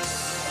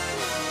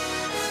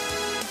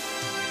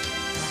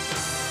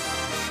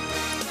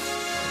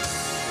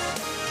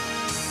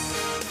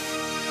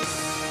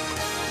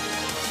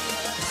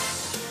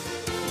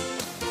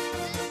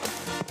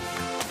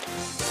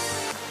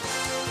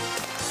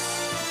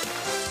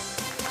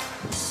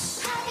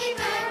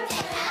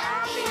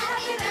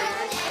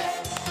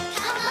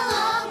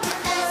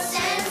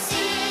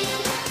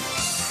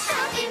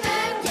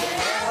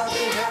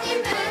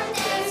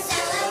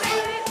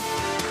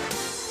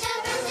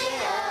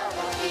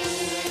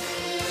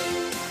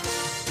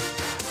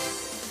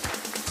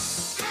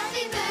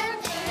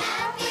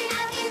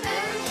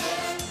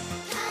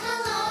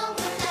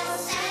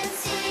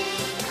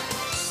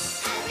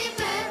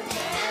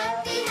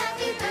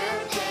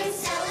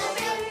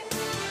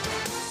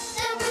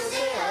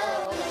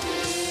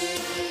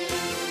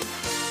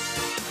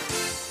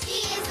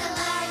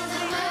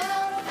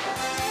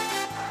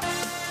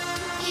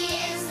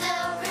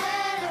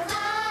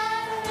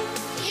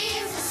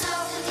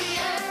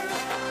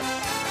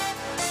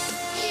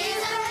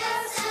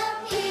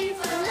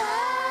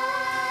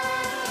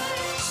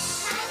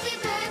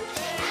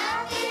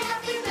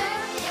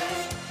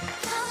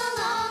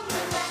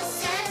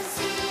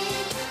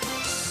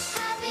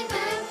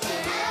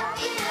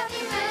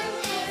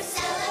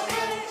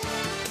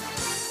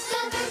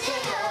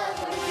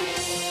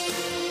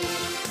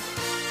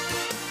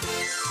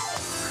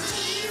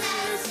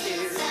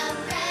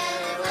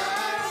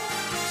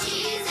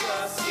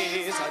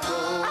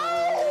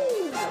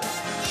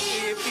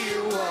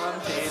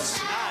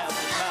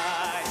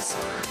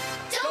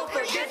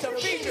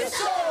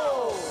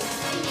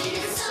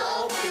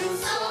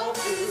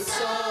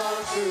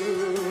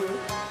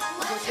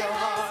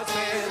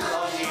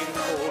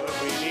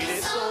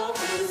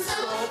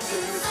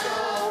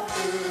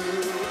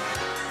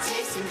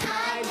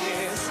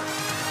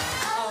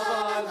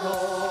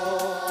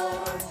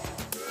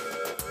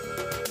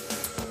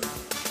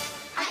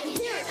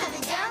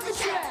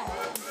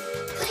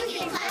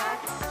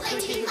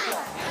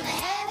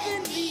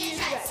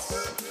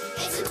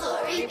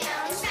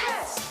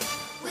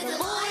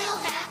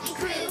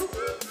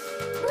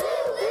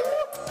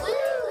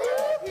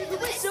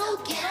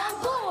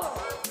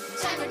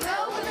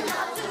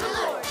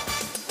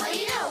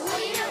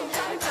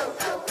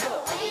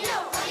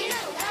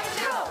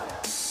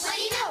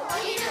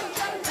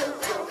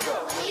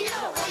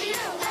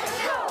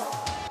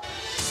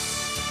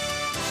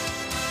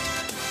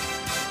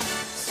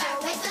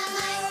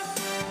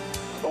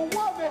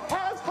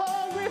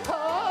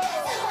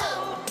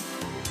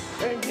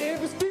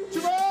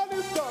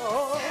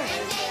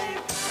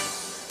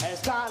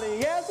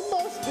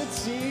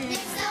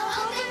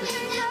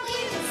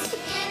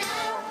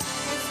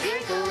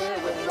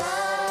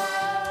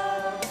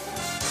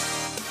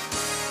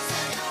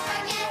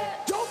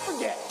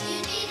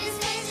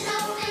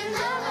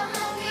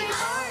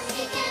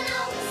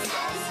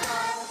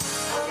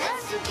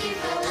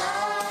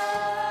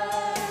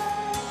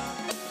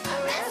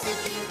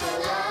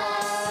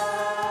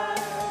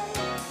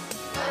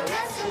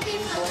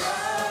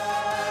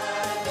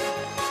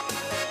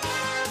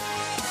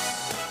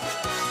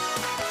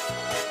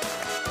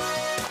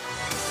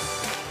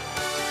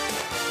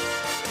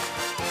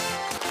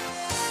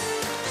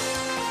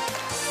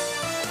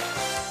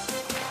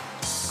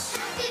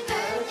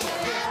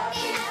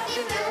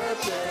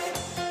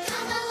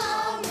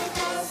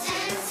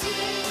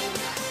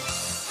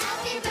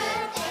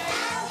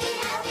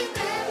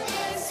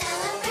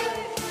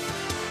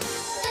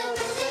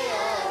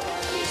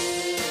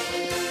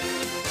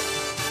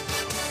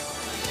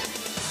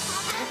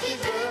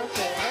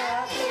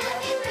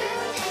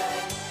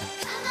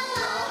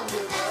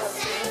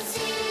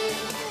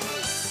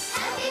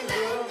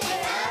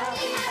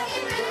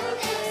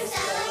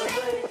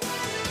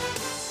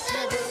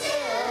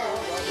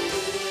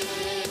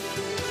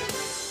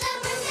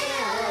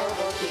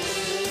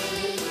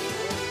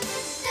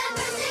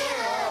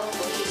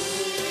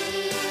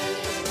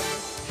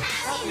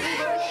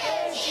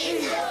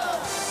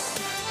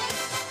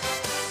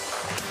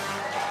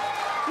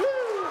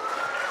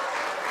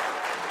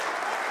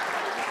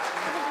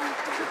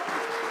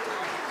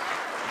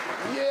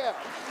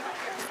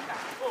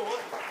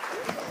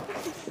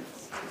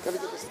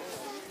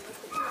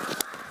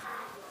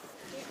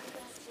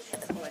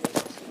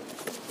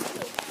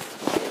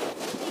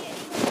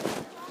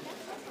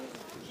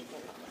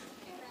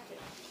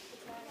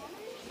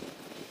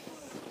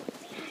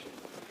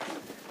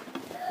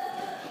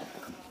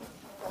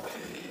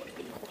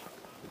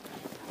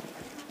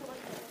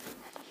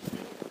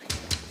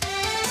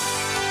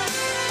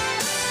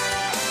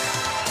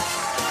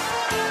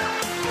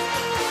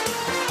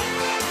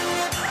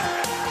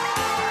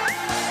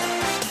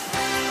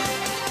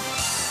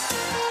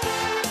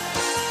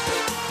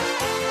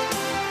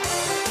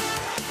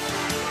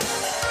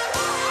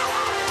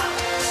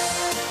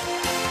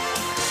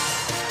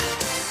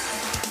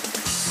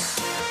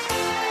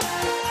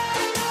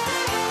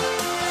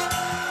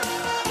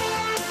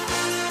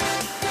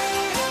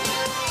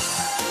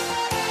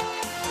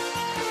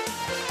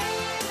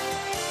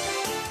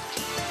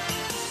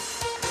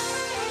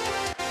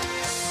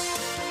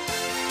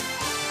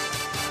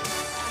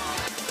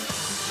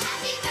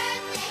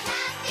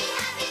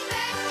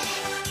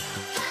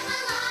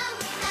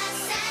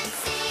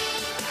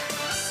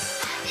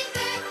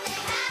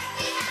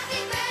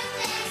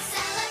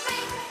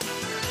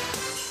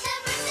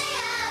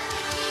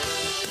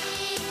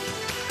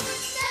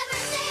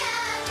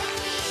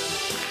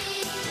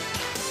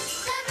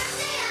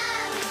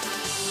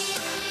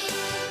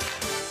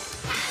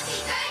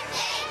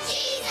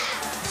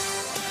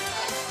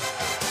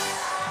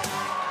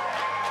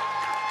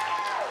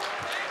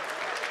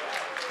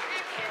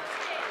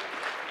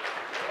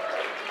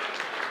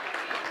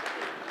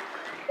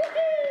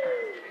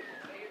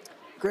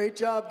 Great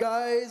job,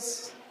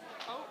 guys.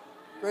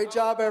 Great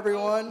job,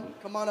 everyone.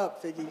 Come on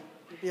up, Figgy.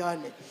 You're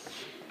behind me.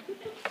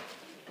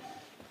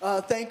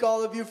 Thank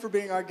all of you for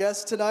being our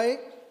guests tonight.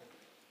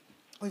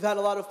 We've had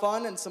a lot of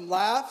fun and some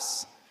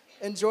laughs.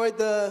 Enjoyed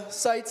the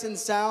sights and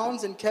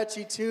sounds and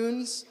catchy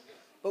tunes.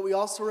 But we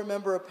also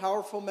remember a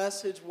powerful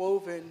message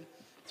woven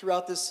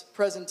throughout this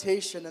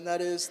presentation, and that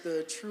is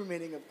the true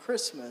meaning of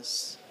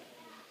Christmas.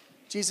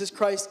 Jesus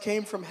Christ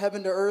came from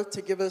heaven to earth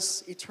to give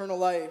us eternal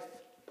life.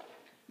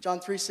 John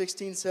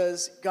 3:16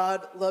 says,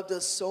 God loved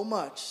us so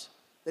much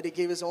that he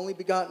gave his only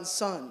begotten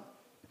Son.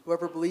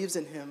 Whoever believes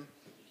in him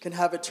can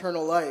have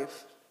eternal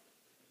life.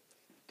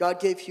 God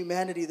gave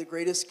humanity the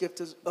greatest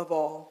gift of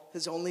all,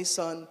 his only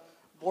Son,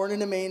 born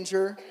in a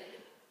manger,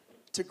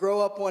 to grow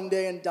up one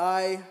day and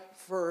die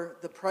for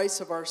the price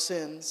of our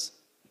sins,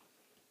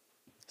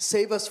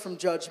 save us from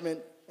judgment,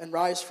 and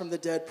rise from the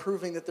dead,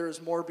 proving that there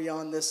is more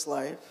beyond this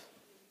life.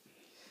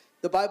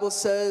 The Bible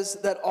says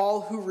that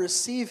all who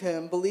receive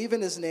him, believe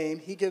in his name,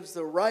 he gives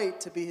the right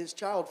to be his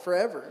child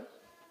forever.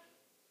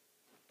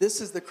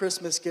 This is the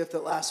Christmas gift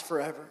that lasts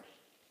forever.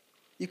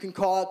 You can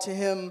call out to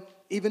him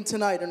even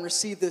tonight and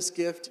receive this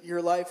gift.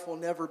 Your life will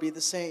never be the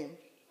same.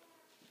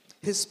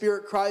 His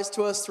Spirit cries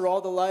to us through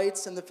all the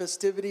lights and the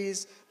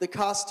festivities, the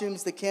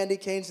costumes, the candy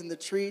canes, and the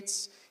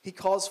treats. He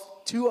calls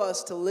to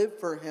us to live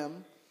for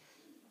him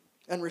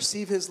and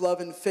receive his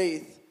love and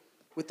faith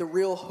with the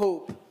real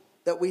hope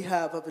that we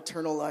have of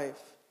eternal life.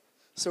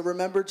 So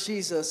remember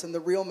Jesus and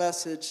the real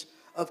message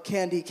of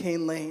Candy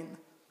Cane Lane.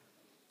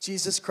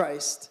 Jesus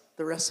Christ,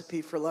 the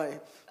recipe for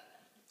life.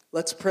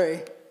 Let's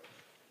pray.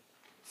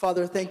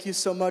 Father, thank you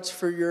so much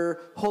for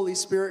your Holy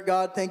Spirit,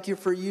 God. Thank you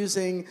for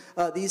using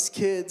these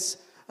kids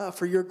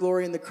for your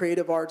glory in the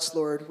creative arts,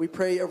 Lord. We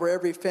pray over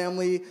every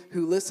family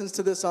who listens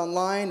to this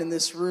online in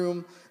this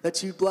room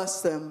that you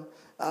bless them,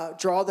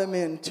 draw them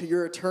into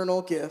your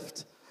eternal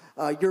gift,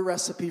 your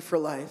recipe for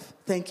life.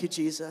 Thank you,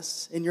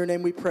 Jesus. In your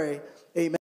name we pray. Amen.